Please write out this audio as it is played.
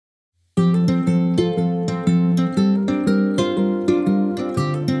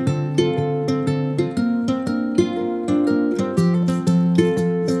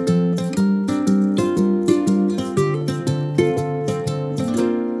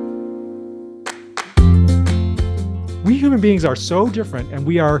human beings are so different, and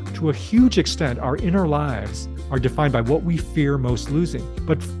we are, to a huge extent, our inner lives are defined by what we fear most losing.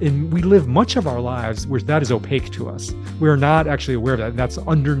 But we live much of our lives where that is opaque to us. We're not actually aware of that. And that's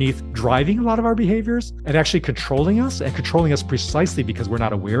underneath driving a lot of our behaviors and actually controlling us, and controlling us precisely because we're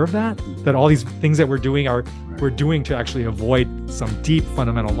not aware of that all these things that we're doing to actually avoid some deep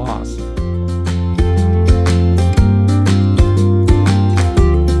fundamental loss.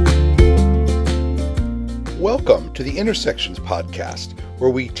 Welcome to the Intersections podcast, where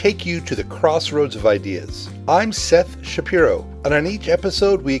we take you to the crossroads of ideas. I'm Seth Shapiro, and on each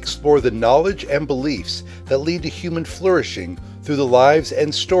episode we explore the knowledge and beliefs that lead to human flourishing through the lives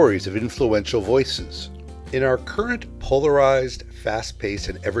and stories of influential voices. In our current polarized, fast-paced,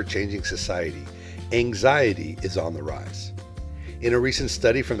 and ever-changing society, anxiety is on the rise. In a recent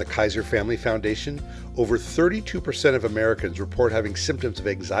study from the Kaiser Family Foundation, over 32% of Americans report having symptoms of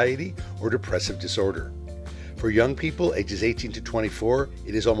anxiety or depressive disorder. For young people ages 18 to 24,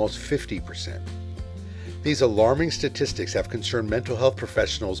 it is almost 50%. These alarming statistics have concerned mental health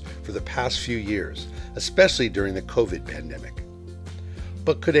professionals for the past few years, especially during the COVID pandemic.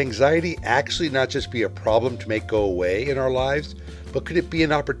 But could anxiety actually not just be a problem to make go away in our lives, but could it be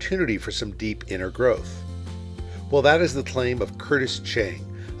an opportunity for some deep inner growth? Well, that is the claim of Curtis Chang,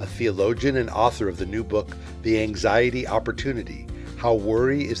 a theologian and author of the new book, The Anxiety Opportunity: How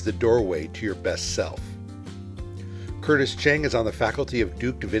Worry is the Doorway to Your Best Self. Curtis Chang is on the faculty of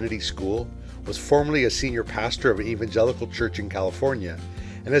Duke Divinity School, was formerly a senior pastor of an evangelical church in California,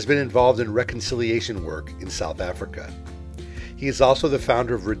 and has been involved in reconciliation work in South Africa. He is also the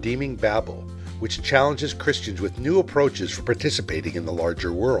founder of Redeeming Babel, which challenges Christians with new approaches for participating in the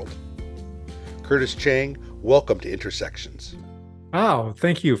larger world. Curtis Chang, welcome to Intersections. Oh,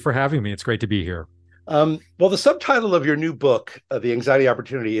 thank you for having me. It's great to be here. Well, the subtitle of your new book, The Anxiety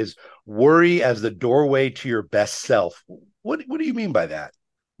Opportunity, is Worry as the Doorway to Your Best Self. What do you mean by that?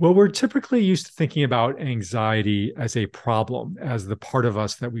 Well, we're typically used to thinking about anxiety as a problem, as the part of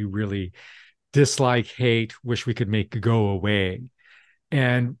us that we really dislike, hate, wish we could make go away.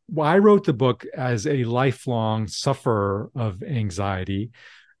 And I wrote the book as a lifelong sufferer of anxiety,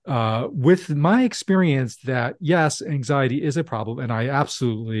 with my experience that, yes, anxiety is a problem, and I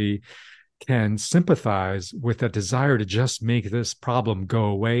absolutely can sympathize with that desire to just make this problem go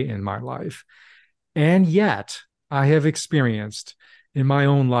away in my life. And yet, I have experienced in my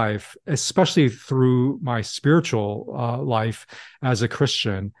own life, especially through my spiritual life as a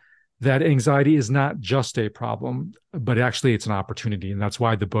Christian, that anxiety is not just a problem, but actually it's an opportunity. And that's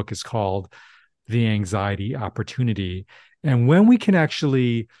why the book is called The Anxiety Opportunity. And when we can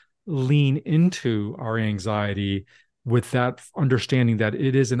actually lean into our anxiety with that understanding that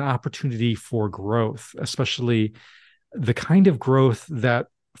it is an opportunity for growth, especially the kind of growth that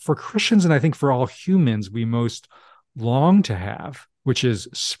for Christians, and I think for all humans, we most long to have, which is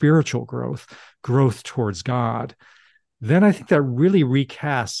spiritual growth towards God, then I think that really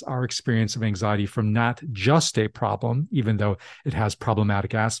recasts our experience of anxiety from not just a problem, even though it has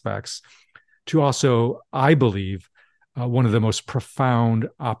problematic aspects, to also, I believe, one of the most profound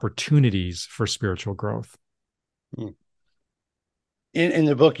opportunities for spiritual growth. In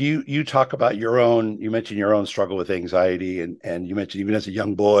the book, you talk about you mentioned your own struggle with anxiety, and you mentioned even as a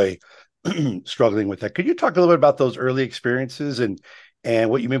young boy struggling with that. Could you talk a little bit about those early experiences and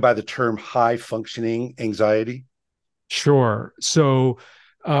what you mean by the term high functioning anxiety? Sure. So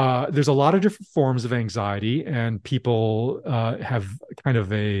there's a lot of different forms of anxiety, and people have kind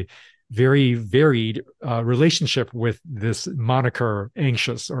of a very varied relationship with this moniker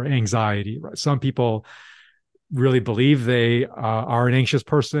anxious or anxiety, right? Some people really believe they are an anxious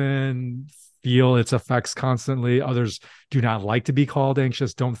person, feel its effects constantly. Others do not like to be called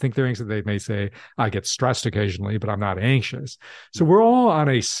anxious, don't think they're anxious. They may say, I get stressed occasionally, but I'm not anxious. So we're all on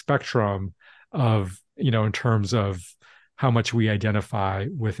a spectrum of, in terms of how much we identify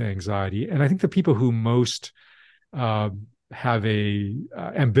with anxiety. And I think the people who most have a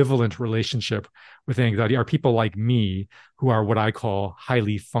ambivalent relationship with anxiety are people like me, who are what I call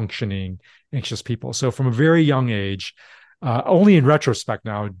highly functioning anxious people. So from a very young age, only in retrospect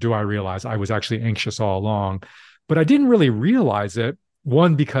now do I realize I was actually anxious all along, but I didn't really realize it.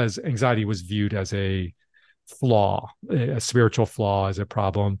 One, because anxiety was viewed as a flaw, a spiritual flaw, as a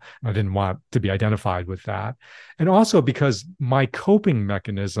problem. I didn't want to be identified with that. And also because my coping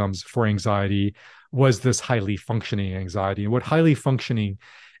mechanisms for anxiety was this highly functioning anxiety. And what highly functioning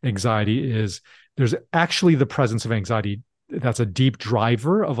anxiety is, there's actually the presence of anxiety that's a deep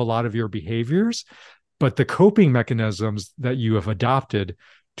driver of a lot of your behaviors, but the coping mechanisms that you have adopted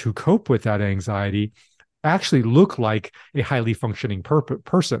to cope with that anxiety actually look like a highly functioning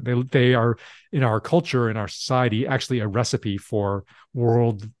person. They are, in our culture, in our society, actually a recipe for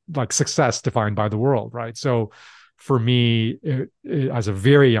world like success defined by the world, right? So for me, as a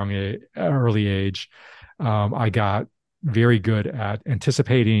very early age, I got very good at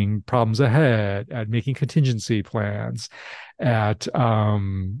anticipating problems ahead, at making contingency plans, at just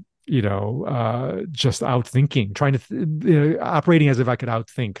outthinking, trying to operating as if I could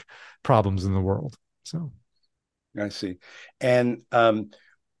outthink problems in the world. So, I see. And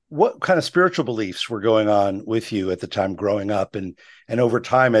what kind of spiritual beliefs were going on with you at the time growing up, and over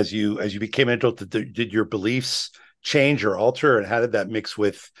time as you became an adult, did your beliefs change or alter, and how did that mix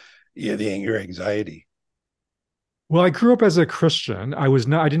with your anxiety? well, I grew up as a Christian. I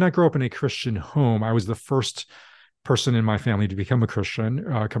did not grow up in a Christian home. I was the first person in my family to become a Christian.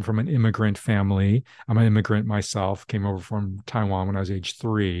 I come from an immigrant family. I'm an immigrant myself. Came over from Taiwan when I was age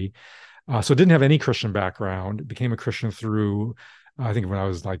 3. So didn't have any Christian background. Became a Christian through, I think when I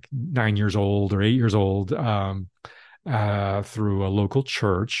was like 9 years old or 8 years old, through a local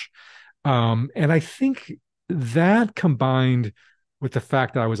church. And I think that combined with the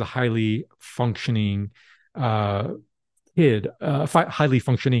fact that I was a highly functioning uh, kid, highly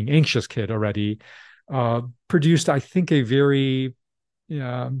functioning, anxious kid already, produced, I think, a very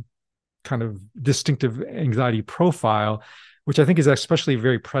um, kind of distinctive anxiety profile, which I think is especially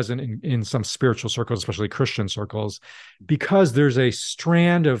very present in some spiritual circles, especially Christian circles, because there's a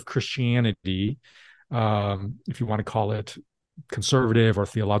strand of Christianity, if you want to call it conservative or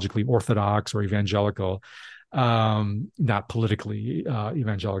theologically orthodox or evangelical, not politically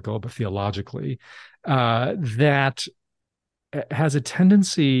evangelical, but theologically, that has a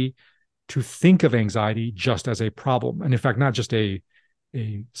tendency to think of anxiety just as a problem. And in fact, not just a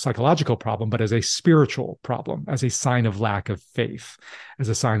psychological problem, but as a spiritual problem, as a sign of lack of faith, as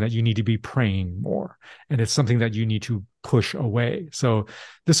a sign that you need to be praying more. And it's something that you need to push away. So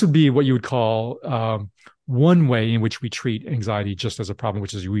this would be what you would call one way in which we treat anxiety just as a problem,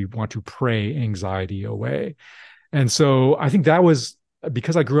 which is we want to pray anxiety away. And so I think that was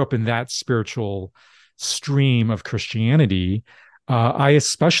because I grew up in that spiritual stream of Christianity. I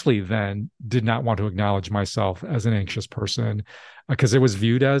especially then did not want to acknowledge myself as an anxious person because it was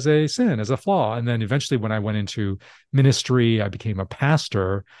viewed as a sin, as a flaw. And then eventually, when I went into ministry, I became a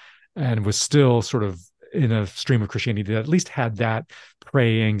pastor and was still sort of in a stream of Christianity that at least had that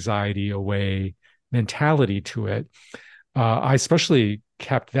pray anxiety away mentality to it. I especially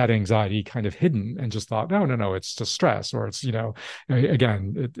kept that anxiety kind of hidden and just thought, no, no, no, it's just stress, or it's,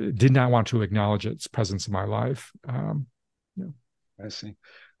 again, it did not want to acknowledge its presence in my life. Yeah. I see.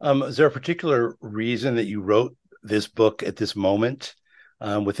 Is there a particular reason that you wrote this book at this moment,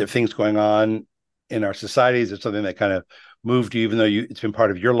 with the things going on in our societies? It's something that kind of moved you, even though it's been part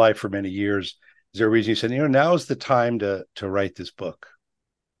of your life for many years. Is there a reason you said, now is the time to write this book?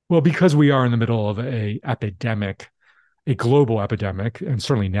 Well, because we are in the middle of a global epidemic, and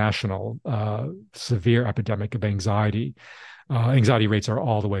certainly national, severe epidemic of anxiety. Anxiety rates are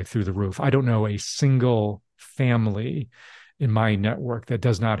all the way through the roof. I don't know a single family in my network that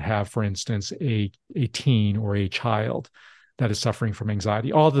does not have, for instance, a teen or a child that is suffering from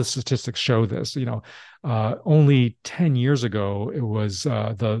anxiety. All the statistics show this. Only 10 years ago, it was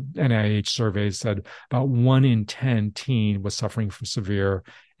the NIH surveys said about 1 in 10 teen was suffering from severe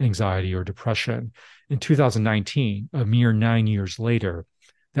anxiety or depression. In 2019, a mere 9 years later,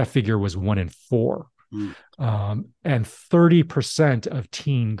 that figure was 1 in 4. Mm. And 30% of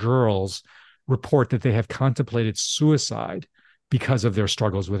teen girls report that they have contemplated suicide because of their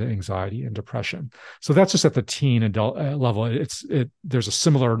struggles with anxiety and depression. So that's just at the teen adult level. There's a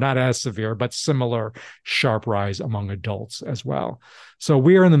similar, not as severe, but similar sharp rise among adults as well. So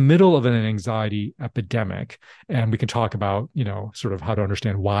we are in the middle of an anxiety epidemic, and we can talk about, sort of how to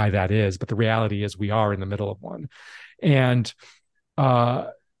understand why that is. But the reality is we are in the middle of one. And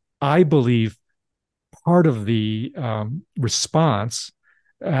I believe part of the response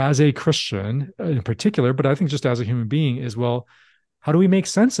as a Christian in particular, but I think just as a human being is, well, how do we make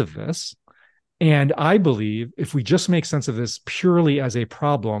sense of this? And I believe if we just make sense of this purely as a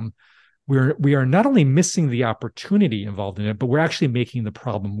problem, we are not only missing the opportunity involved in it, but we're actually making the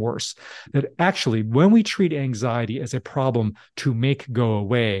problem worse. That actually, when we treat anxiety as a problem to make go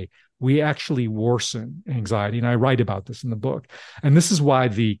away, we actually worsen anxiety. And I write about this in the book. And this is why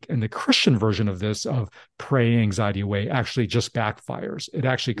the Christian version of this, of pray anxiety away, actually just backfires. It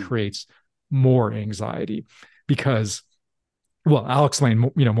actually creates more anxiety because, well, I'll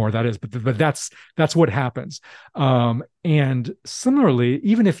explain more of that is, but that's what happens. And similarly,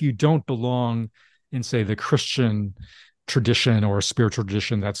 even if you don't belong in, say, the Christian tradition or a spiritual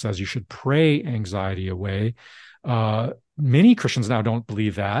tradition that says you should pray anxiety away. Many Christians now don't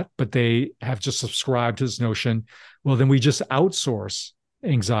believe that, but they have just subscribed to this notion. Well, then we just outsource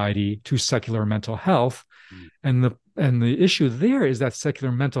anxiety to secular mental health, and the issue there is that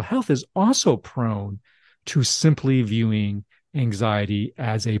secular mental health is also prone to simply viewing anxiety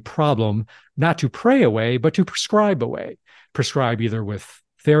as a problem, not to pray away, but to prescribe away, prescribe either with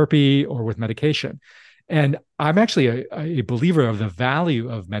therapy or with medication. And I'm actually a believer of the value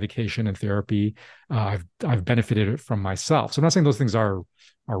of medication and therapy. I've benefited from myself. So I'm not saying those things are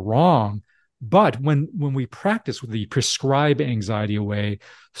wrong, but when we practice with the prescribe anxiety away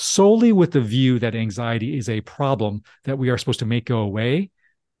solely with the view that anxiety is a problem that we are supposed to make go away,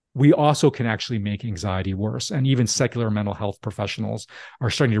 we also can actually make anxiety worse. And even secular mental health professionals are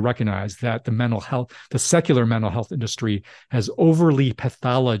starting to recognize that the secular mental health industry has overly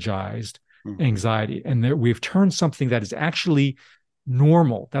pathologized anxiety, and that we've turned something that is actually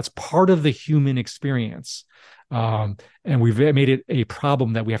normal, that's part of the human experience, and we've made it a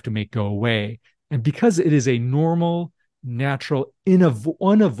problem that we have to make go away. And because it is a normal, natural,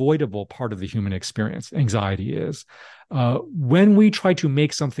 unavoidable part of the human experience, anxiety is. When we try to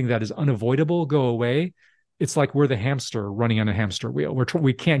make something that is unavoidable go away, it's like we're the hamster running on a hamster wheel.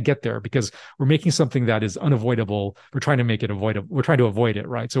 We can't get there because we're making something that is unavoidable. We're trying to make it avoidable. We're trying to avoid it,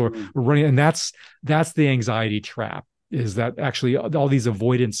 right? So we're running, and that's the anxiety trap. Is that actually all these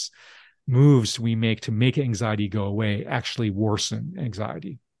avoidance moves we make to make anxiety go away actually worsen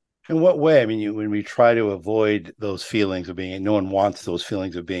anxiety? In what way? I mean, when we try to avoid those feelings of being, no one wants those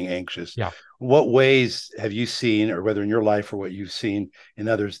feelings of being anxious. Yeah. What ways have you seen, or whether in your life or what you've seen in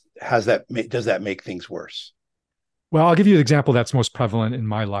others, does that make things worse? Well, I'll give you the example that's most prevalent in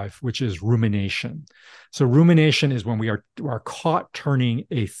my life, which is rumination. So rumination is when we are caught turning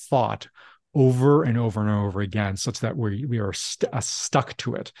a thought over and over and over again, such that we are stuck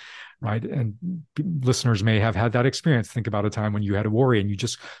to it, right? And listeners may have had that experience. Think about a time when you had a worry and you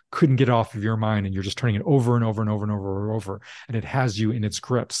just couldn't get it off of your mind, and you're just turning it over and over and over and over and over, and it has you in its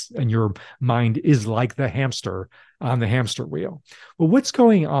grips, and your mind is like the hamster on the hamster wheel. Well, what's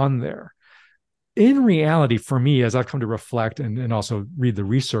going on there? In reality, for me, as I've come to reflect and also read the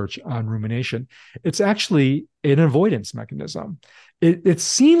research on rumination, it's actually an avoidance mechanism. It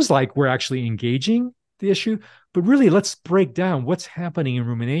seems like we're actually engaging the issue, but really, let's break down what's happening in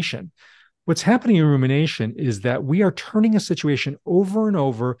rumination. What's happening in rumination is that we are turning a situation over and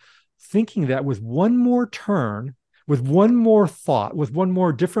over, thinking that with one more turn, with one more thought, with one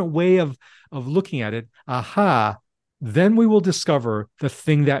more different way of looking at it, then we will discover the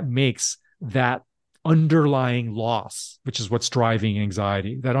thing that makes that underlying loss, which is what's driving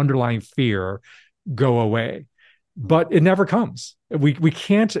anxiety, that underlying fear, go away. But it never comes. We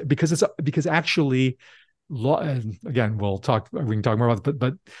can't, because actually, again, we can talk more about it,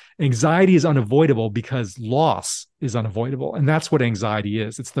 but anxiety is unavoidable because loss is unavoidable. And that's what anxiety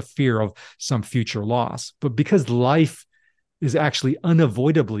is. It's the fear of some future loss. But because life is actually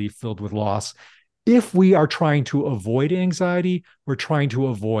unavoidably filled with loss, if we are trying to avoid anxiety, we're trying to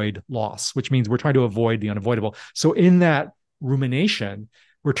avoid loss, which means we're trying to avoid the unavoidable. So in that rumination,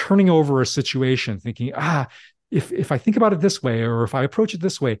 we're turning over a situation thinking, if I think about it this way, or if I approach it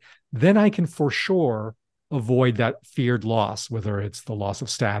this way, then I can for sure avoid that feared loss, whether it's the loss of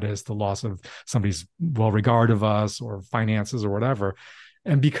status, the loss of somebody's well-regard of us, or finances, or whatever.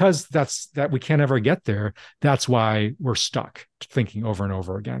 And because that we can't ever get there, that's why we're stuck thinking over and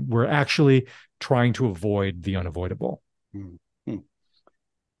over again. We're actually trying to avoid the unavoidable. Mm-hmm.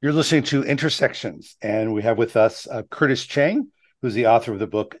 You're listening to Intersections, and we have with us Curtis Chang, who's the author of the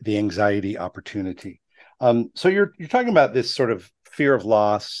book, The Anxiety Opportunity. So you're talking about this sort of fear of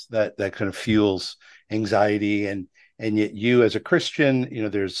loss that kind of fuels anxiety, and yet you, as a Christian,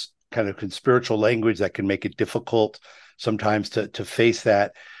 there's kind of spiritual language that can make it difficult sometimes to face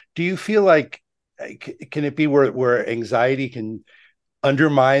that. Do you feel like, can it be where anxiety can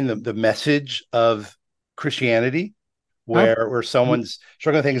undermine the message of Christianity, where someone's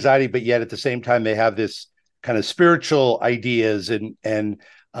struggling with anxiety, but yet at the same time they have this kind of spiritual ideas and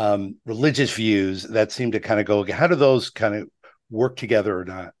religious views that seem to kind of go, how do those kind of work together or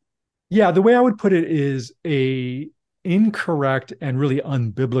not? Yeah, the way I would put it is a incorrect and really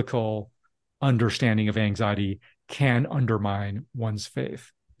unbiblical understanding of anxiety can undermine one's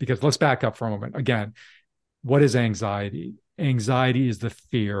faith. Because let's back up for a moment. Again, what is anxiety? Anxiety is the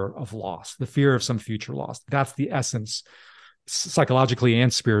fear of loss, the fear of some future loss. That's the essence, psychologically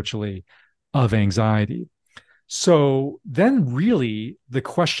and spiritually, of anxiety. So then really the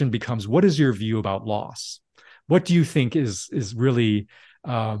question becomes, what is your view about loss? What do you think is really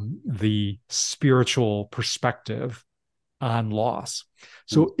the spiritual perspective on loss. Mm.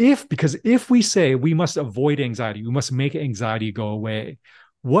 So because if we say we must avoid anxiety, we must make anxiety go away,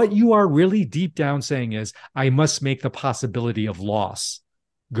 what you are really deep down saying is, I must make the possibility of loss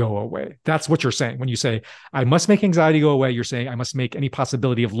go away. That's what you're saying. When you say, I must make anxiety go away, you're saying, I must make any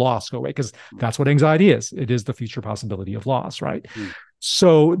possibility of loss go away, because that's what anxiety is. It is the future possibility of loss, right? Mm.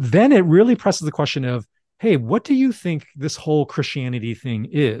 So then it really presses the question of, hey, what do you think this whole Christianity thing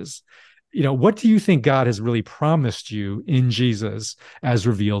is? What do you think God has really promised you in Jesus as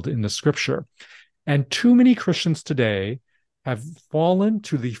revealed in the scripture? And too many Christians today have fallen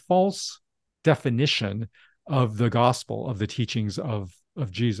to the false definition of the gospel, of the teachings of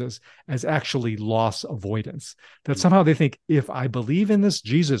Jesus, as actually loss avoidance. That somehow they think, if I believe in this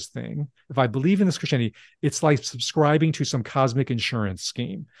Jesus thing, if I believe in this Christianity, it's like subscribing to some cosmic insurance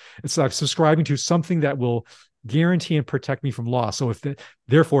scheme. It's like subscribing to something that will guarantee and protect me from loss. So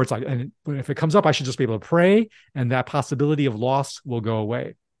therefore it's like, and if it comes up, I should just be able to pray, and that possibility of loss will go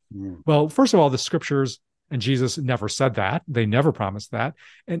away. Mm. Well, first of all, the scriptures and Jesus never said that. They never promised that.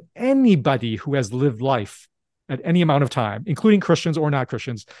 And anybody who has lived life at any amount of time, including Christians or not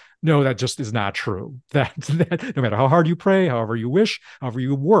Christians, know that just is not true. That no matter how hard you pray, however you wish, however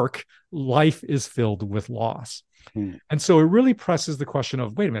you work, life is filled with loss. Mm. And so it really presses the question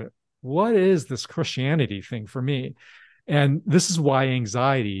of, wait a minute, what is this Christianity thing for me? And this is why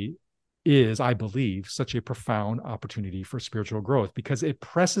anxiety is, I believe, such a profound opportunity for spiritual growth, because it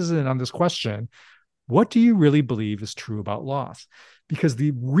presses in on this question, what do you really believe is true about loss? Because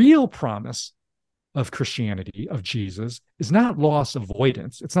the real promise of Christianity, of Jesus, is not loss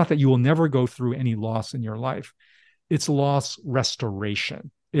avoidance. It's not that you will never go through any loss in your life. It's loss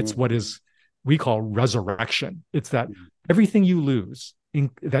restoration. It's what is we call resurrection. It's that everything you lose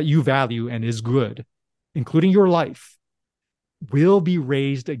that you value and is good, including your life, will be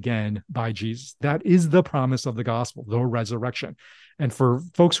raised again by Jesus. That is the promise of the gospel, the resurrection. And for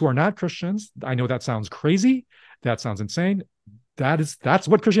folks who are not Christians, I know that sounds crazy. That sounds insane. That's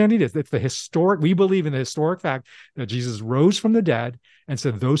what Christianity is. It's the historic, we believe in the historic fact that Jesus rose from the dead and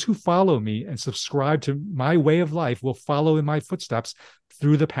said, those who follow me and subscribe to my way of life will follow in my footsteps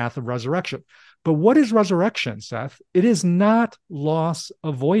through the path of resurrection. But what is resurrection, Seth? It is not loss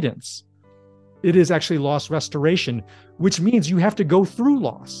avoidance. It is actually loss restoration, which means you have to go through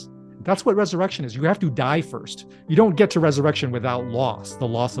loss. That's what resurrection is. You have to die first. You don't get to resurrection without loss, the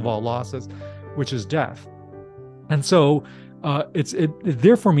loss of all losses, which is death. And so it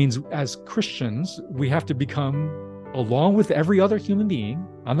therefore means, as Christians, we have to become, along with every other human being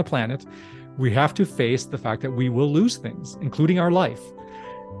on the planet, we have to face the fact that we will lose things, including our life.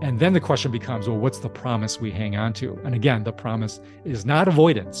 And then the question becomes, well, what's the promise we hang on to? And again, the promise is not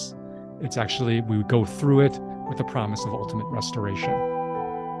avoidance. It's actually, we go through it with the promise of ultimate restoration.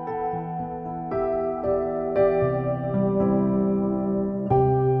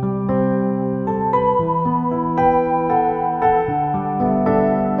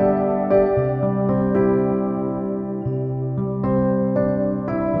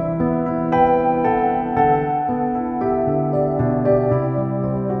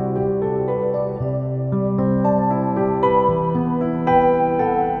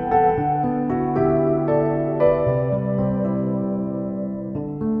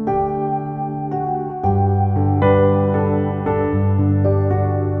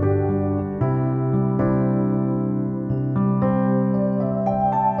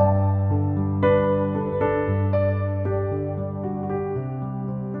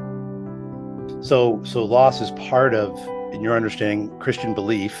 So loss is part of, in your understanding, Christian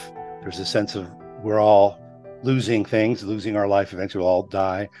belief. There's a sense of we're all losing things, losing our life. Eventually, we'll all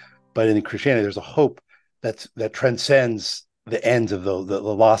die. But in Christianity, there's a hope that transcends the ends of the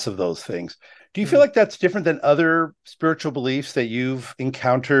loss of those things. Do you feel like that's different than other spiritual beliefs that you've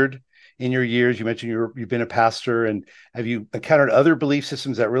encountered in your years? You mentioned you've been a pastor, and have you encountered other belief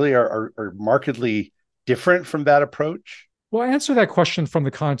systems that really are markedly different from that approach? Well, I answer that question from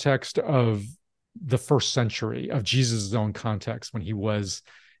the context of the first century, of Jesus' own context, when he was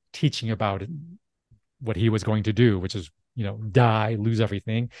teaching about what he was going to do, which is, die, lose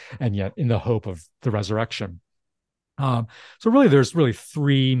everything, and yet in the hope of the resurrection. So really, there's really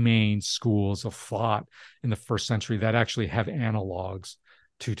three main schools of thought in the first century that actually have analogs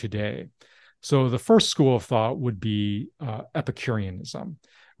to today. So the first school of thought would be Epicureanism,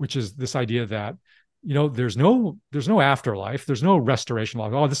 which is this idea that there's no afterlife, there's no restoration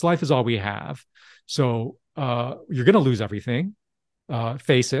life. Oh, this life is all we have. So you're going to lose everything.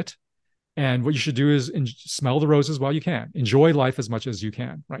 Face it. And what you should do is smell the roses while you can. Enjoy life as much as you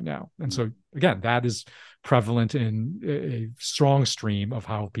can right now. And so, again, that is prevalent in a strong stream of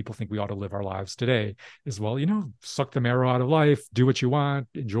how people think we ought to live our lives today is, well, suck the marrow out of life, do what you want,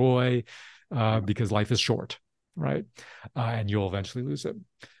 enjoy, because life is short, right? And you'll eventually lose it.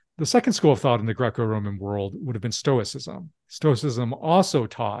 The second school of thought in the Greco-Roman world would have been Stoicism. Stoicism also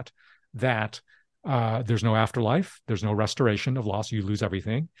taught that there's no afterlife, there's no restoration of loss, you lose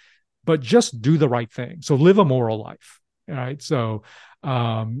everything, but just do the right thing. So live a moral life, right? So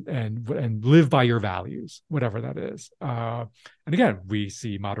and live by your values, whatever that is. And again, we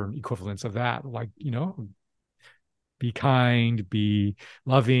see modern equivalents of that, like be kind, be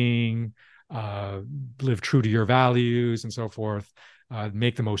loving, live true to your values, and so forth.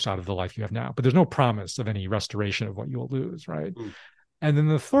 Make the most out of the life you have now. But there's no promise of any restoration of what you'll lose, right? Mm. And then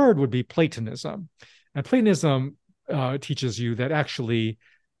the third would be Platonism. And Platonism teaches you that actually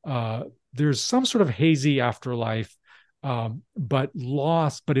there's some sort of hazy afterlife, but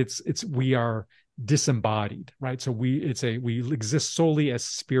it's we are disembodied, right? So we exist solely as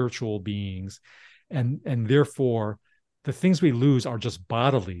spiritual beings, and therefore the things we lose are just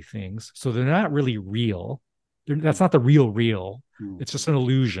bodily things. So they're not really real. That's not the real. It's just an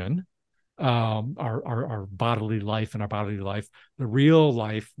illusion. Our bodily life and our bodily life. The real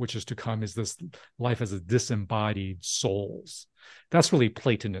life, which is to come, is this life as a disembodied souls. That's really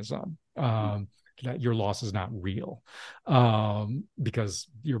Platonism. That your loss is not real, because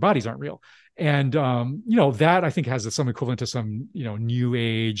your bodies aren't real. And that I think has some equivalent to some New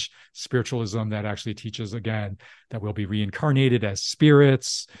Age spiritualism that actually teaches again that we'll be reincarnated as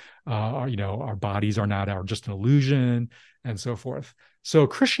spirits. Our bodies are just an illusion, and so forth. So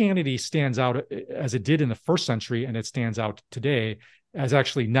Christianity stands out as it did in the first century, and it stands out today as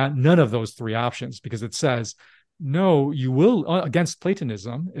actually none of those three options, because it says, no, you will, against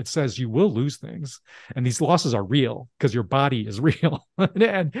Platonism, it says you will lose things, and these losses are real because your body is real,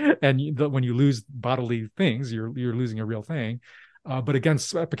 and when you lose bodily things, you're losing a real thing. But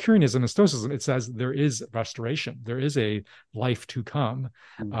against Epicureanism and Stoicism, it says there is restoration, there is a life to come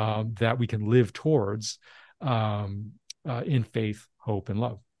that we can live towards in faith, hope, and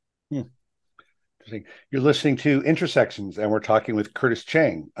love. Interesting. You're listening to Intersections, and we're talking with Curtis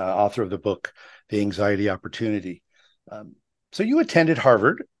Chang, author of the book The Anxiety Opportunity. So you attended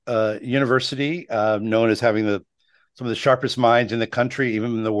Harvard University, known as having some of the sharpest minds in the country,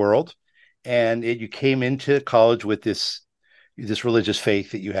 even in the world. And you came into college with this religious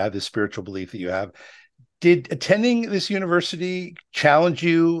faith that you have, this spiritual belief that you have. Did attending this university challenge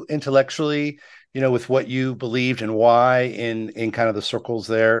you intellectually, with what you believed and why in kind of the circles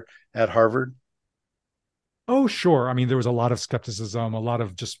there at Harvard? Oh, sure. I mean, there was a lot of skepticism, a lot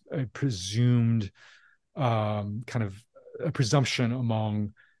of just a presumed kind of a presumption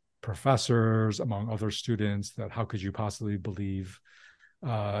among professors, among other students, that how could you possibly believe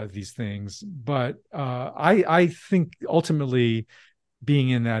these things? But I think ultimately being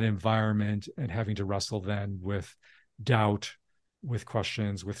in that environment and having to wrestle then with doubt, with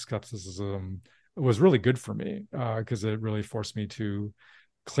questions, with skepticism was really good for me, because it really forced me to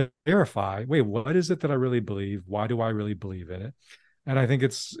clarify, wait, what is it that I really believe? Why do I really believe in it? And I think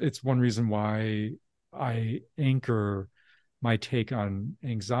it's one reason why I anchor my take on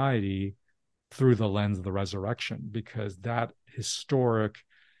anxiety through the lens of the resurrection, because that historic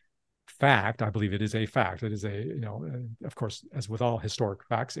fact, I believe it is a fact. It is of course, as with all historic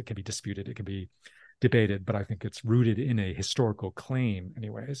facts, it can be disputed, it can be debated, but I think it's rooted in a historical claim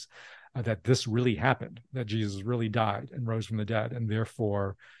anyways, that this really happened, that Jesus really died and rose from the dead, and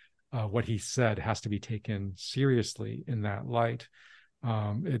therefore what he said has to be taken seriously in that light.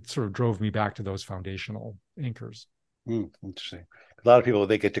 It sort of drove me back to those foundational anchors. Interesting. A lot of people,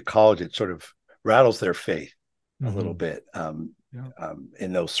 they get to college, it sort of rattles their faith a little bit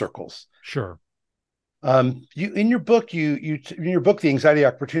in those circles. Sure. You in your book, The Anxiety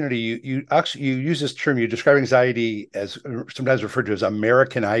Opportunity, you use this term. You describe anxiety as sometimes referred to as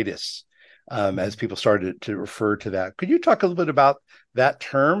Americanitis, as people started to refer to that. Could you talk a little bit about that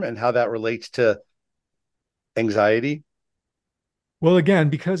term and how that relates to anxiety? Well, again,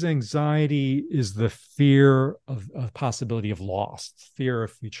 because anxiety is the fear of a possibility of loss, fear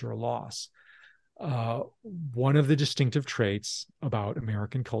of future loss. One of the distinctive traits about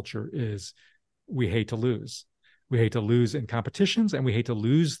American culture is we hate to lose. We hate to lose in competitions, and we hate to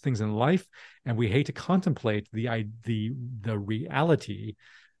lose things in life, and we hate to contemplate the reality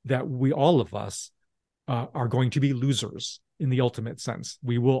that we, all of us, are going to be losers in the ultimate sense.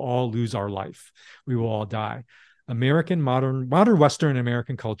 We will all lose our life. We will all die. Modern Western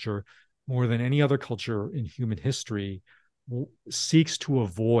American culture, more than any other culture in human history, seeks to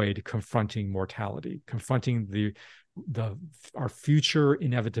avoid confronting mortality, confronting the our future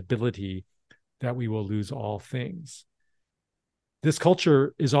inevitability that we will lose all things. This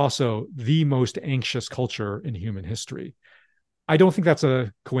culture is also the most anxious culture in human history. I don't think that's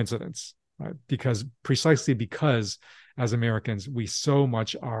a coincidence, right? Because precisely because as Americans, we so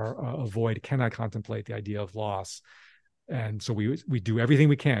much avoid, cannot contemplate the idea of loss. And so we do everything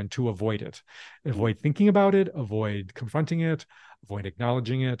we can to avoid it, avoid thinking about it, avoid confronting it, avoid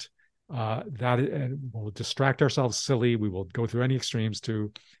acknowledging it. And we'll distract ourselves silly. We will go through any extremes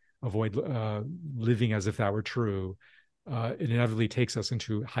to avoid living as if that were true. It inevitably takes us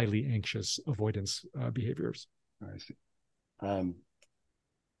into highly anxious avoidance behaviors. I see.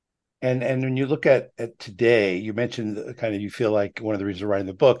 And when you look at today, you mentioned kind of, you feel like one of the reasons you're writing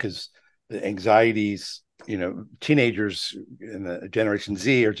the book is the anxieties. Teenagers in the Generation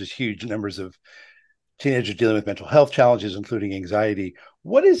Z are just huge numbers of teenagers dealing with mental health challenges, including anxiety.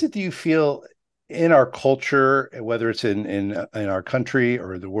 What is it that you feel in our culture, whether it's in our country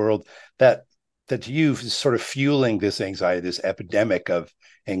or the world, that to you is sort of fueling this anxiety, this epidemic of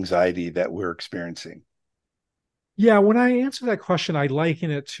anxiety that we're experiencing? Yeah, when I answer that question, I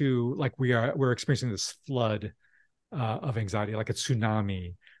liken it to like we're experiencing this flood of anxiety, like a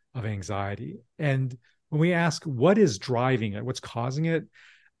tsunami of anxiety. And when we ask what is driving it, what's causing it,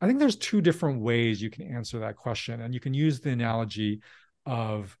 I think there's two different ways you can answer that question. And you can use the analogy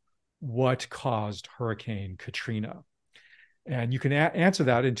of what caused Hurricane Katrina. And you can answer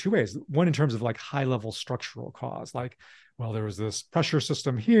that in two ways. One, in terms of like high level structural cause, like, well, there was this pressure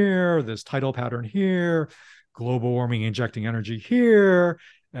system here, this tidal pattern here, global warming injecting energy here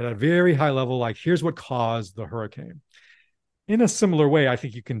at a very high level, like here's what caused the hurricane. In a similar way, I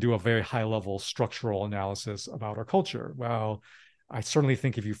think you can do a very high level structural analysis about our culture. Well, I certainly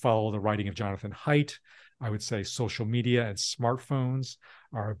think if you follow the writing of Jonathan Haidt, I would say social media and smartphones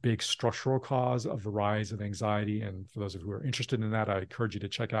are a big structural cause of the rise of anxiety. And for those of you who are interested in that, I encourage you to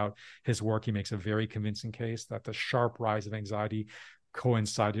check out his work. He makes a very convincing case that the sharp rise of anxiety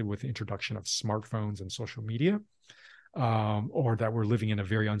coincided with the introduction of smartphones and social media, or that we're living in a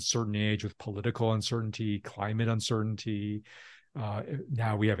very uncertain age with political uncertainty, climate uncertainty.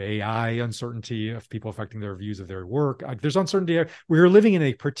 Now we have AI uncertainty of people affecting their views of their work. There's uncertainty. We're living in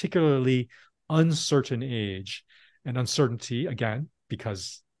a particularly uncertain age, and uncertainty, again,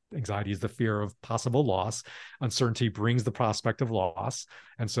 because anxiety is the fear of possible loss. Uncertainty brings the prospect of loss.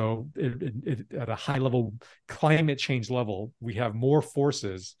 And so at a high level, climate change level, we have more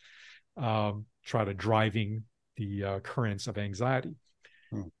forces try to driving the currents of anxiety.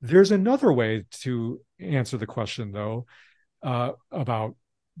 There's another way to answer the question, though, about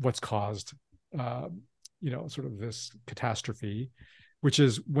what's caused, sort of this catastrophe, which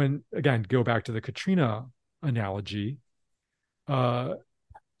is when, again, go back to the Katrina analogy. If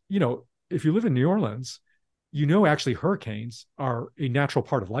you live in New Orleans, actually hurricanes are a natural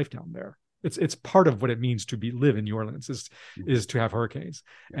part of life down there. It's part of what it means to live in New Orleans is to have hurricanes.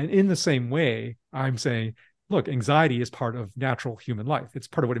 And in the same way, I'm saying, look, anxiety is part of natural human life. It's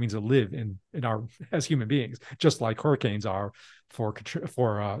part of what it means to live in our as human beings, just like hurricanes are for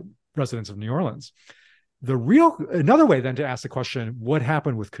residents of New Orleans. Another way then to ask the question, what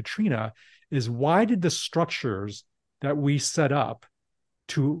happened with Katrina, is why did the structures that we set up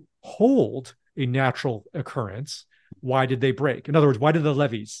to hold a natural occurrence, why did they break? In other words, why did the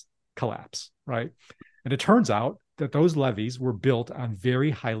levees collapse, right? And it turns out that those levees were built on very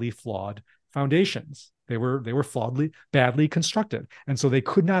highly flawed foundations. They were badly constructed. And so they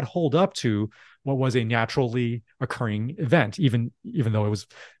could not hold up to what was a naturally occurring event, even though it was,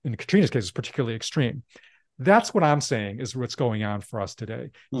 in Katrina's case, it was particularly extreme. That's what I'm saying is what's going on for us today.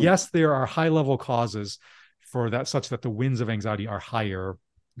 Yes, there are high-level causes for that, such that the winds of anxiety are higher,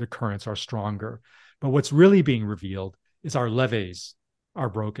 the currents are stronger. But what's really being revealed is our levees are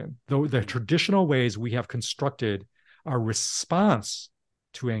broken. The traditional ways we have constructed our response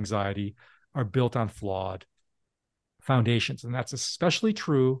to anxiety are built on flawed foundations. And that's especially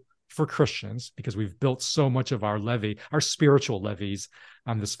true for Christians, because we've built so much of our spiritual levees,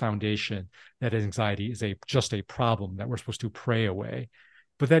 on this foundation that anxiety is just a problem that we're supposed to pray away.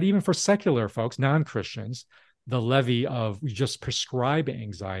 But that even for secular folks, non-Christians, the levee of we just prescribe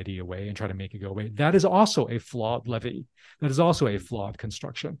anxiety away and try to make it go away, that is also a flawed levee. That is also a flawed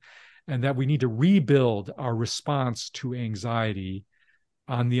construction. And that we need to rebuild our response to anxiety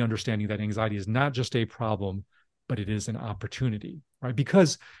on the understanding that anxiety is not just a problem, but it is an opportunity, right?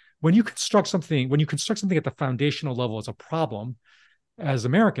 Because when you construct something at the foundational level as a problem, as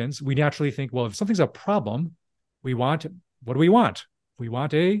Americans, we naturally think, well, if something's a problem, what do we want? We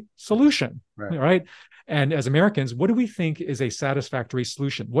want a solution, Right. right? And as Americans, what do we think is a satisfactory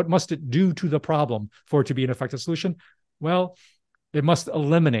solution? What must it do to the problem for it to be an effective solution? Well, it must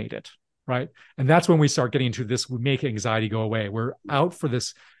eliminate it, right? And that's when we start getting into this, we make anxiety go away. We're out for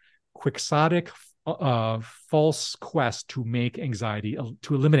this quixotic, false quest to make anxiety,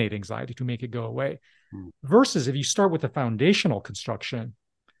 to eliminate anxiety, to make it go away. Mm. Versus if you start with the foundational construction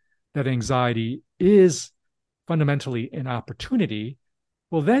that anxiety is fundamentally an opportunity,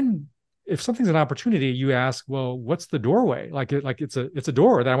 well, then if something's an opportunity, you ask, well, what's the doorway? Like it's a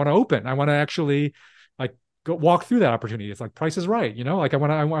door that I want to open. I want to actually like go walk through that opportunity. It's like Price is Right, you know, like I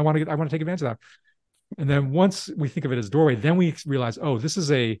want to take advantage of that. And then once we think of it as doorway, then we realize, oh, this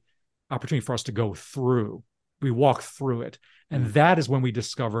is a opportunity for us to go through. We walk through it. And that is when we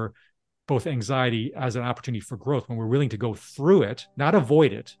discover both anxiety as an opportunity for growth, when we're willing to go through it, not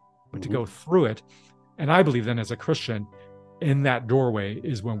avoid it, but to go through it. And I believe then as a Christian, in that doorway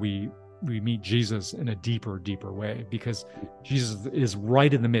is when we meet Jesus in a deeper way, because Jesus is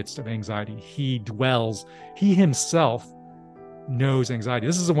right in the midst of anxiety. He dwells, he himself knows anxiety.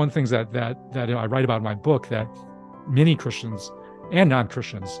 This is the one thing that I write about in my book that many Christians and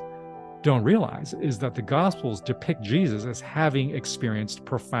non-Christians don't realize, is that the Gospels depict Jesus as having experienced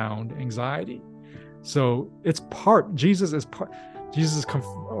profound anxiety. So it's part, Jesus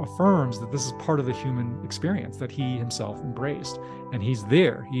affirms that this is part of the human experience that he himself embraced, and he's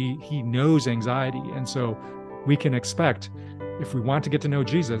there. He knows anxiety. And so we can expect, if we want to get to know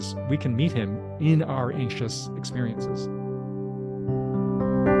Jesus, we can meet him in our anxious experiences.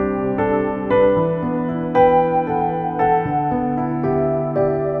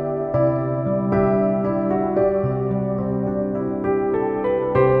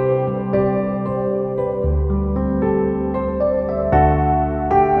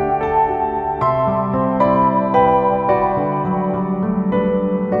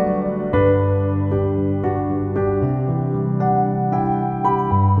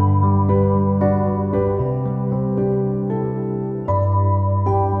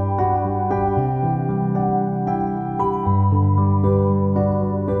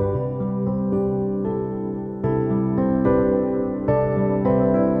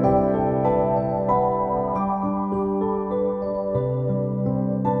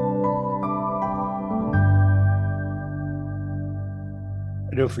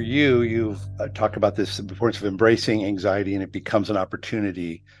 I know for you, you've talked about this importance of embracing anxiety, and it becomes an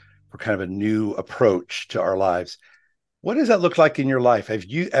opportunity for kind of a new approach to our lives. What does that look like in your life?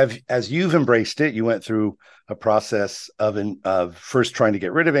 As you've embraced it, you went through a process of first trying to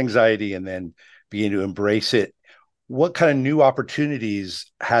get rid of anxiety and then beginning to embrace it. What kind of new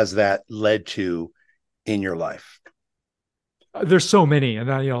opportunities has that led to in your life? There's so many,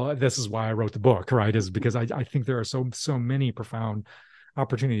 and this is why I wrote the book, right? Is because I think there are so many profound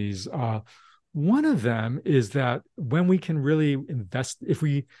opportunities. One of them is that when we can really invest, if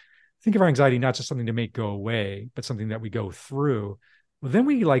we think of our anxiety not just something to make go away, but something that we go through, well, then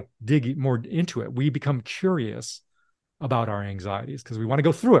we like dig more into it. We become curious about our anxieties because we want to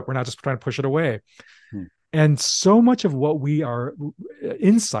go through it. We're not just trying to push it away. And so much of what we are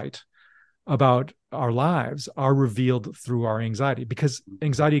insight about our lives are revealed through our anxiety, because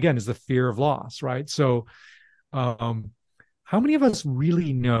anxiety, again, is the fear of loss, right? So how many of us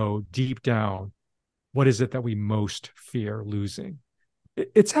really know deep down what is it that we most fear losing?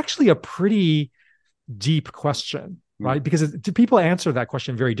 It's actually a pretty deep question, right? Because people answer that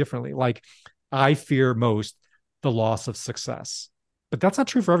question very differently. Like, I fear most the loss of success, but that's not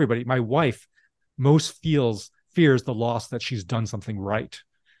true for everybody. My wife most fears the loss that she's done something right.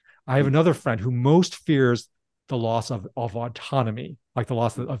 I have another friend who most fears the loss of autonomy, like the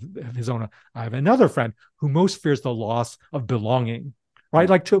loss of his own. I have another friend who most fears the loss of belonging, right?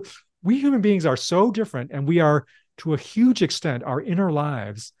 We human beings are so different, and we are, to a huge extent, our inner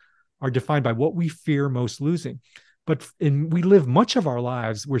lives are defined by what we fear most losing. But we live much of our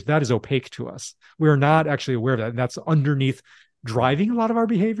lives where that is opaque to us. We're not actually aware of that. And that's underneath driving a lot of our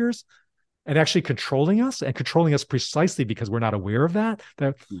behaviors and actually controlling us precisely because we're not aware of that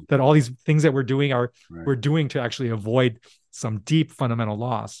all these things that we're doing we're doing to actually avoid some deep fundamental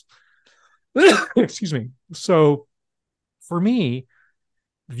loss. Excuse me. So for me,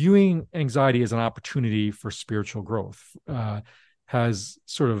 viewing anxiety as an opportunity for spiritual growth has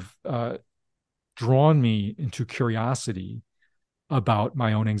sort of drawn me into curiosity about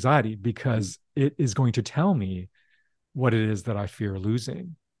my own anxiety, because it is going to tell me what it is that I fear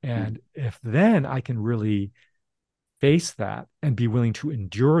losing. And if then I can really face that and be willing to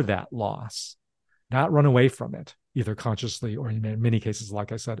endure that loss, not run away from it, either consciously or in many cases,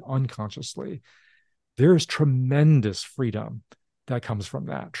 like I said, unconsciously, there is tremendous freedom that comes from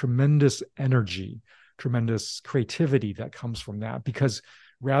that, tremendous energy, tremendous creativity that comes from that. Because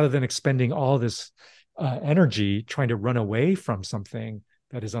rather than expending all this energy trying to run away from something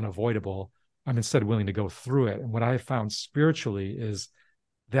that is unavoidable, I'm instead willing to go through it. And what I have found spiritually is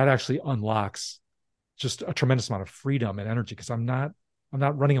that actually unlocks just a tremendous amount of freedom and energy, because I'm not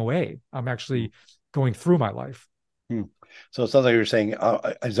running away. I'm actually going through my life. Hmm. So it sounds like you're saying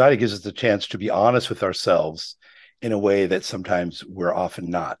anxiety gives us the chance to be honest with ourselves in a way that sometimes we're often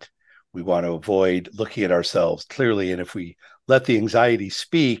not. We want to avoid looking at ourselves clearly. And if we let the anxiety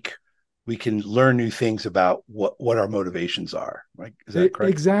speak, we can learn new things about what our motivations are. Right? Is that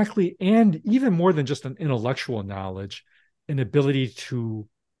correct? Exactly. And even more than just an intellectual knowledge, an ability to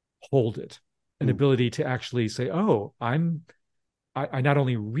hold it, an Hmm. ability to actually say, oh, I not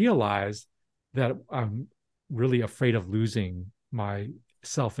only realize that I'm really afraid of losing my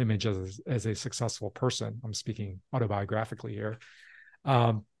self-image as a successful person. I'm speaking autobiographically here.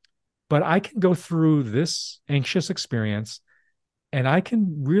 Um, but I can go through this anxious experience, and I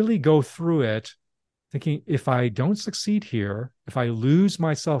can really go through it thinking, if I don't succeed here, if I lose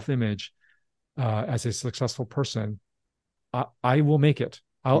my self-image as a successful person, I will make it.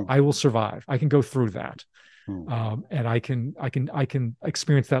 Hmm. I will survive. I can go through that. Hmm. And I can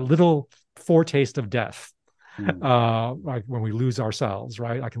experience that little foretaste of death, Hmm. like when we lose ourselves,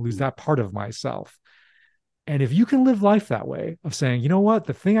 right? I can lose Hmm. that part of myself. And if you can live life that way, of saying, you know what,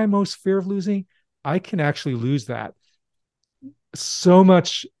 the thing I most fear of losing, I can actually lose that. So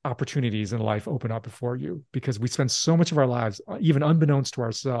much opportunities in life open up before you, because we spend so much of our lives, even unbeknownst to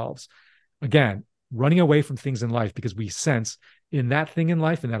ourselves, again, running away from things in life because we sense in that thing in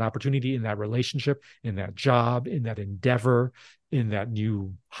life, in that opportunity, in that relationship, in that job, in that endeavor, in that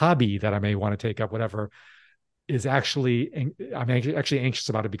new hobby that I may want to take up, whatever, is actually, I'm actually anxious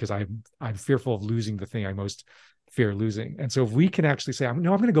about it because I'm fearful of losing the thing I most fear losing. And so if we can actually say,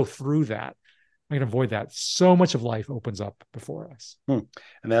 no, I'm going to go through that, I'm going to avoid that, so much of life opens up before us. Hmm.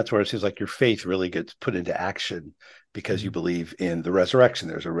 And that's where it seems like your faith really gets put into action because you Mm-hmm. believe in the resurrection.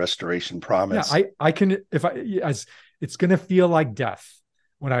 There's a restoration Yeah, promise. I can, if I, as it's going to feel like death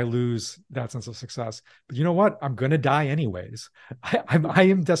when I lose that sense of success, but you know what, I'm going to die anyways. I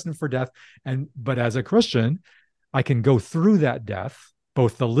am destined for death. But as a Christian, I can go through that death,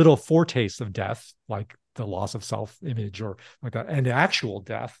 both the little foretaste of death, like the loss of self-image or like that, and actual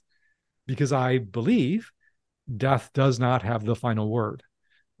death, because I believe death does not have the final word.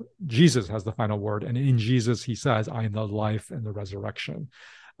 Jesus has the final word, and in Jesus, he says, "I am the life and the resurrection."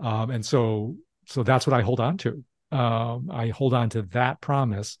 And so that's what I hold on to. I hold on to that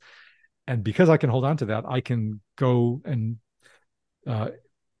promise, and because I can hold on to that, I can go and uh,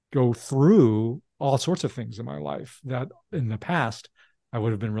 go through all sorts of things in my life that in the past I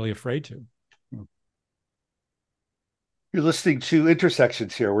would have been really afraid to. You're listening to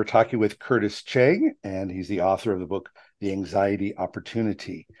Intersections here. We're talking with Curtis Chang, and he's the author of the book, The Anxiety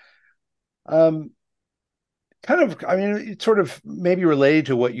Opportunity. Um, I mean, it's sort of maybe related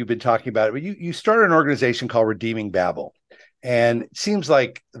to what you've been talking about, but you started an organization called Redeeming Babel. And it seems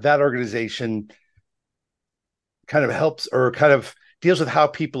like that organization kind of helps or kind of deals with how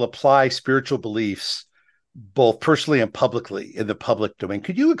people apply spiritual beliefs, both personally and publicly in the public domain.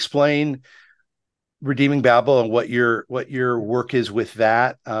 Could you explain Redeeming Babel and what your work is with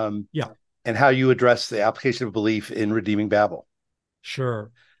that, Yeah, and how you address the application of belief in Redeeming Babel?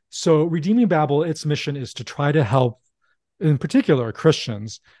 sure. So Redeeming Babel, its mission is to try to help, in particular,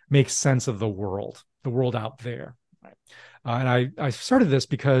 Christians make sense of the world out there. Right? And I started this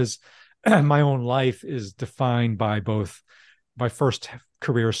because my own life is defined by both. My first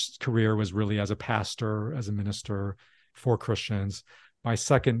career was really as a pastor, as a minister for Christians. My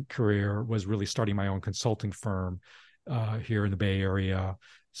second career was really starting my own consulting firm here in the Bay Area,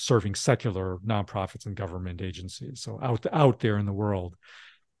 serving secular nonprofits and government agencies. So out there in the world.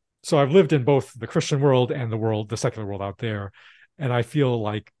 So I've lived in both the Christian world and the secular world out there, and I feel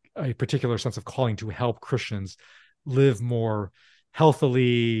like a particular sense of calling to help Christians live more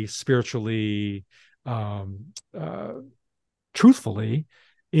healthily, spiritually, um, uh, truthfully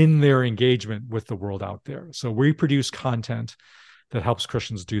in their engagement with the world out there. So we produce content that helps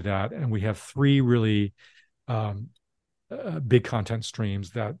Christians do that, and we have three really um, big content streams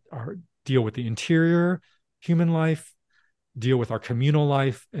that are deal with the interior human life, deal with our communal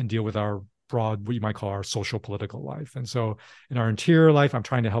life, and deal with our broad, what you might call our social political life. And so in our interior life, I'm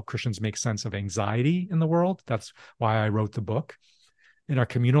trying to help Christians make sense of anxiety in the world. That's why I wrote the book. In our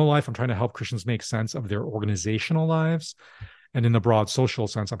communal life, I'm trying to help Christians make sense of their organizational lives. And in the broad social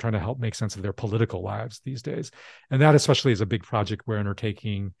sense, I'm trying to help make sense of their political lives these days. And that especially is a big project we're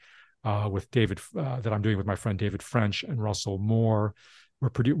undertaking with David that I'm doing with my friend David French and Russell Moore.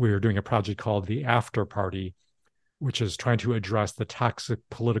 We're doing a project called The After Party, which is trying to address the toxic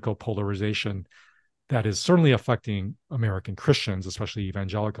political polarization that is certainly affecting American Christians, especially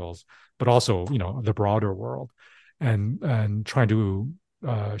evangelicals, but also, the broader world, and trying to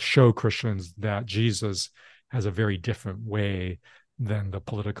show Christians that Jesus has a very different way than the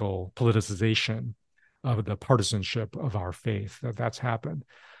politicization of the partisanship of our faith that's happened.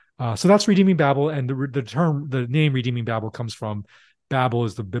 So that's Redeeming Babel, and the name Redeeming Babel comes from Babel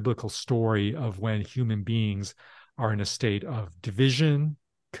is the biblical story of when human beings are in a state of division,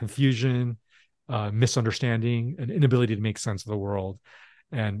 confusion, misunderstanding, and inability to make sense of the world.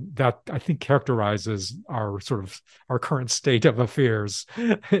 And that, I think, characterizes our current state of affairs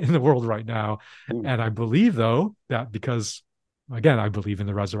in the world right now. Mm. And I believe, though, that because, again, I believe in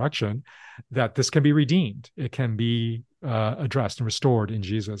the resurrection, that this can be redeemed. It can be addressed and restored in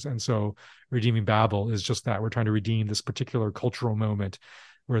Jesus. And so Redeeming Babel is just that. We're trying to redeem this particular cultural moment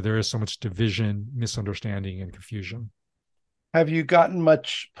where there is so much division, misunderstanding, and confusion. Have you gotten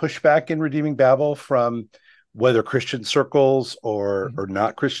much pushback in Redeeming Babel from whether Christian circles or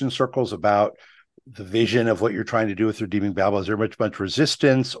not Christian circles about the vision of what you're trying to do with Redeeming Babel? Is there much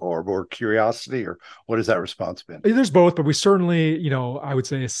resistance or more curiosity, or what has that response been? There's both, but we certainly, I would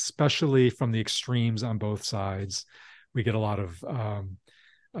say, especially from the extremes on both sides, we get a lot of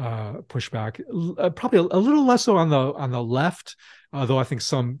pushback. Probably a little less so on the left, though I think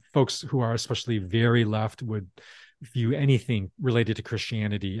some folks who are especially very left would view anything related to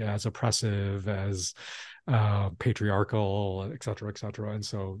Christianity as oppressive, as patriarchal, et cetera, et cetera. And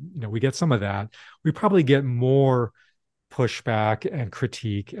so, we get some of that. We probably get more pushback and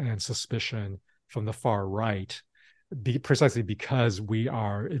critique and suspicion from the far right, precisely because we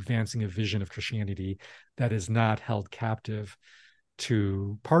are advancing a vision of Christianity that is not held captive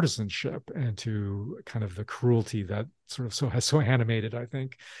to partisanship and to kind of the cruelty that has so animated, I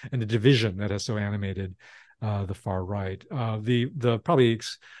think, and the division that has so animated the far right. The probably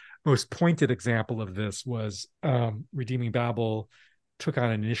most pointed example of this was Redeeming Babel took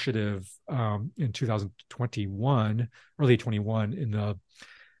on an initiative in 2021, early 21, in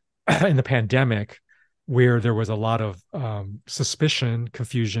the pandemic, where there was a lot of suspicion,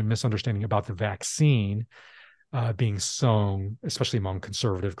 confusion, misunderstanding about the vaccine being sown, especially among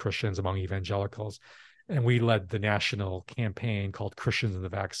conservative Christians, among evangelicals. And we led the national campaign called Christians in the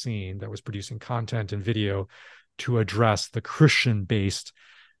Vaccine that was producing content and video to address the Christian-based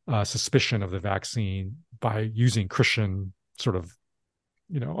suspicion of the vaccine by using Christian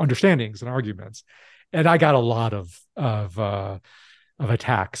understandings and arguments. And I got a lot of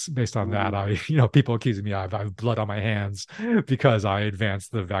attacks based on that. People accusing me I have blood on my hands because I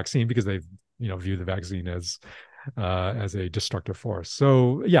advanced the vaccine, because they view the vaccine as a destructive force.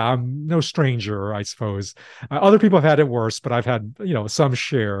 So yeah, I'm no stranger, I suppose. Other people have had it worse, but I've had some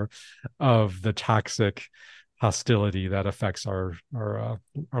share of the toxic hostility that affects our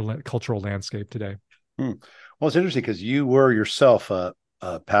cultural landscape today. Well, it's interesting because you were yourself a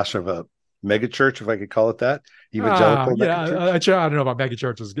pastor of a megachurch, if I could call it that, evangelical megachurch. I don't know about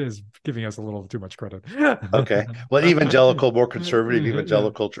megachurch is giving us a little too much credit. Okay, well, evangelical, more conservative,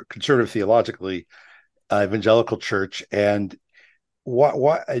 evangelical, conservative theologically, evangelical church, and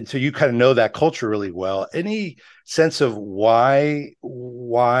what? And so you kind of know that culture really well. Any sense of why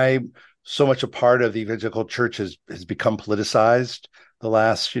so much a part of the evangelical church has become politicized the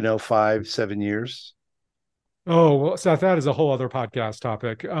last 5-7 years? Oh, well, Seth, that is a whole other podcast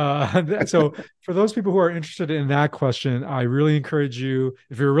topic. So for those people who are interested in that question, I really encourage you,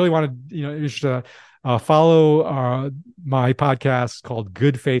 if you really want to, interested, follow my podcast called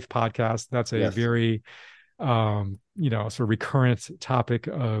Good Faith Podcast. That's a very, sort of recurrent topic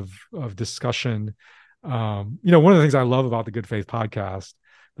of discussion. One of the things I love about the Good Faith Podcast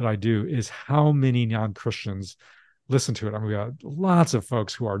that I do is how many non-Christians listen to it. I mean, we got lots of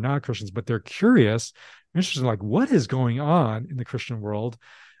folks who are not Christians, but they're curious, interested in like what is going on in the Christian world,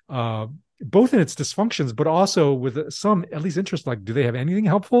 both in its dysfunctions, but also with some at least interest, like, do they have anything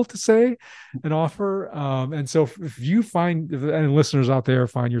helpful to say and offer? And so if you find, and listeners out there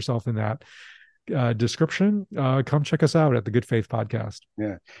find yourself in that description, come check us out at the Good Faith Podcast.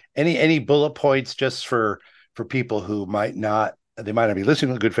 Yeah. Any bullet points just for people who might not be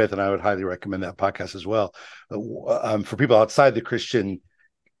listening to Good Faith, and I would highly recommend that podcast as well. For people outside the Christian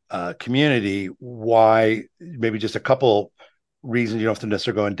community, why, maybe just a couple reasons, you don't have to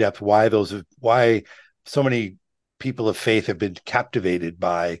necessarily go in depth, why so many people of faith have been captivated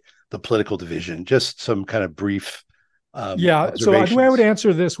by the political division, just some kind of brief Yeah. So the way I would observations.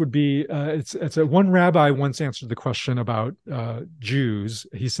 answer this would be it's a one rabbi once answered the question about Jews.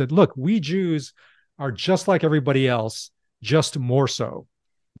 He said, "Look, we Jews are just like everybody else, just more so."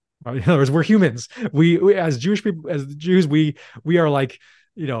 In other words, we're humans. We as Jewish people, as Jews, we are like,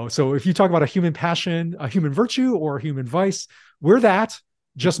 So if you talk about a human passion, a human virtue, or a human vice, we're that,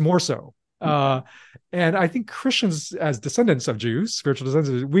 just more so. And I think Christians, as descendants of Jews, spiritual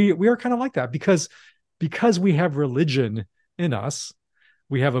descendants, we are kind of like that because we have religion in us.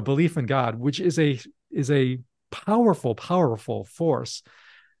 We have a belief in God, which is a powerful force.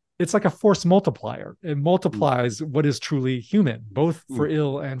 It's like a force multiplier. It multiplies what is truly human, both for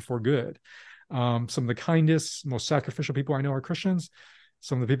ill and for good. Some of the kindest, most sacrificial people I know are Christians.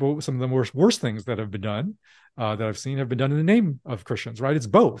 Some of the worst things that have been done, that I've seen, have been done in the name of Christians. Right? It's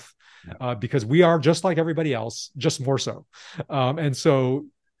both, because we are just like everybody else, just more so. And so,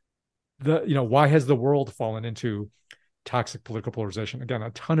 why has the world fallen into toxic political polarization? Again, a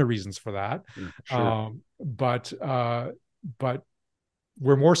ton of reasons for that. Sure. But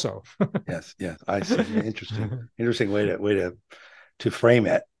we're more so. Yes, I see. Yeah, interesting way to frame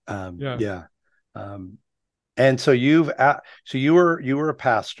it. Yeah. Yeah. And so you were a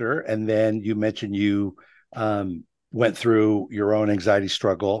pastor, and then you mentioned you went through your own anxiety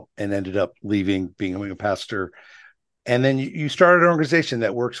struggle and ended up leaving, becoming a pastor, and then you started an organization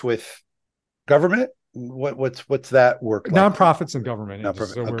that works with government. What's that work like? Nonprofits and government agencies.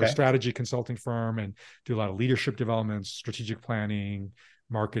 Nonprofit. So we're a Okay. strategy consulting firm and do a lot of leadership development, strategic planning,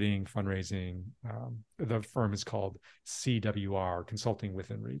 marketing, fundraising. The firm is called CWR, Consulting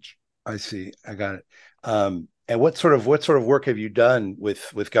Within Reach. I see. I got it. And what sort of work have you done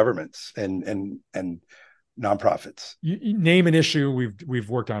with governments and nonprofits? You name an issue, we've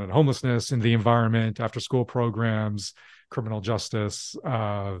worked on it: homelessness, in the environment, after school programs, criminal justice,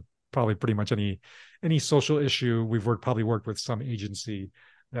 probably pretty much any social issue. We've probably worked with some agency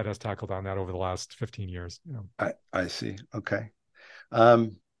that has tackled on that over the last 15 years. I see. Okay.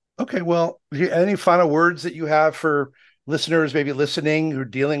 Okay. Well, any final words that you have for listeners maybe listening who are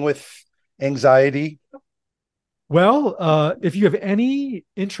dealing with anxiety? Well, if you have any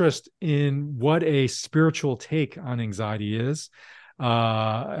interest in what a spiritual take on anxiety is,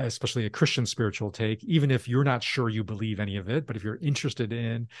 especially a Christian spiritual take, even if you're not sure you believe any of it, but if you're interested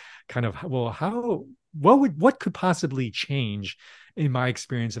in kind of, well, what could possibly change in my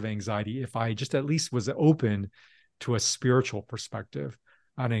experience of anxiety if I just at least was open to a spiritual perspective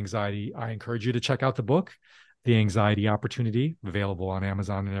on anxiety, I encourage you to check out the book, The Anxiety Opportunity, available on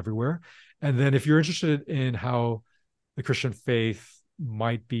Amazon and everywhere. And then if you're interested in how the Christian faith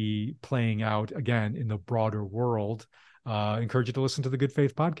might be playing out again in the broader world, I encourage you to listen to the Good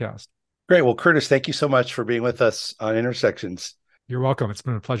Faith podcast. Great. Well, Curtis, thank you so much for being with us on Intersections. You're welcome. It's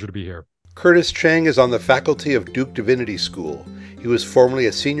been a pleasure to be here. Curtis Chang is on the faculty of Duke Divinity School. He was formerly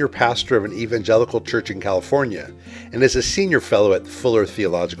a senior pastor of an evangelical church in California and is a senior fellow at Fuller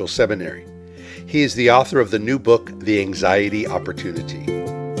Theological Seminary. He is the author of the new book, The Anxiety Opportunity.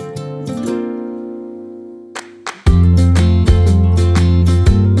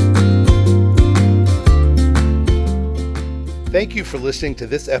 Thank you for listening to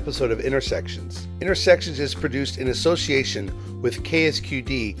this episode of Intersections. Intersections is produced in association with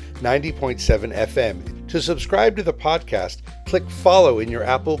KSQD 90.7 FM. To subscribe to the podcast, click follow in your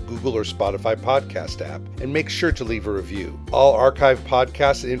Apple, Google, or Spotify podcast app, and make sure to leave a review. All archived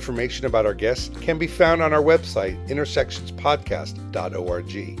podcasts and information about our guests can be found on our website,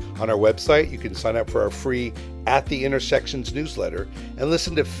 intersectionspodcast.org. On our website, you can sign up for our free At the Intersections newsletter and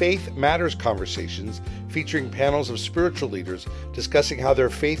listen to Faith Matters conversations featuring panels of spiritual leaders discussing how their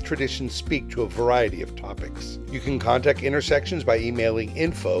faith traditions speak to a variety of topics. You can contact Intersections by emailing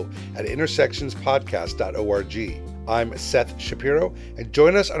info@intersectionspodcast.org. I'm Seth Shapiro, and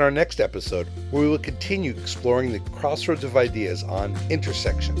join us on our next episode where we will continue exploring the crossroads of ideas on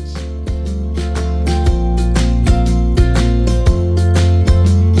intersections.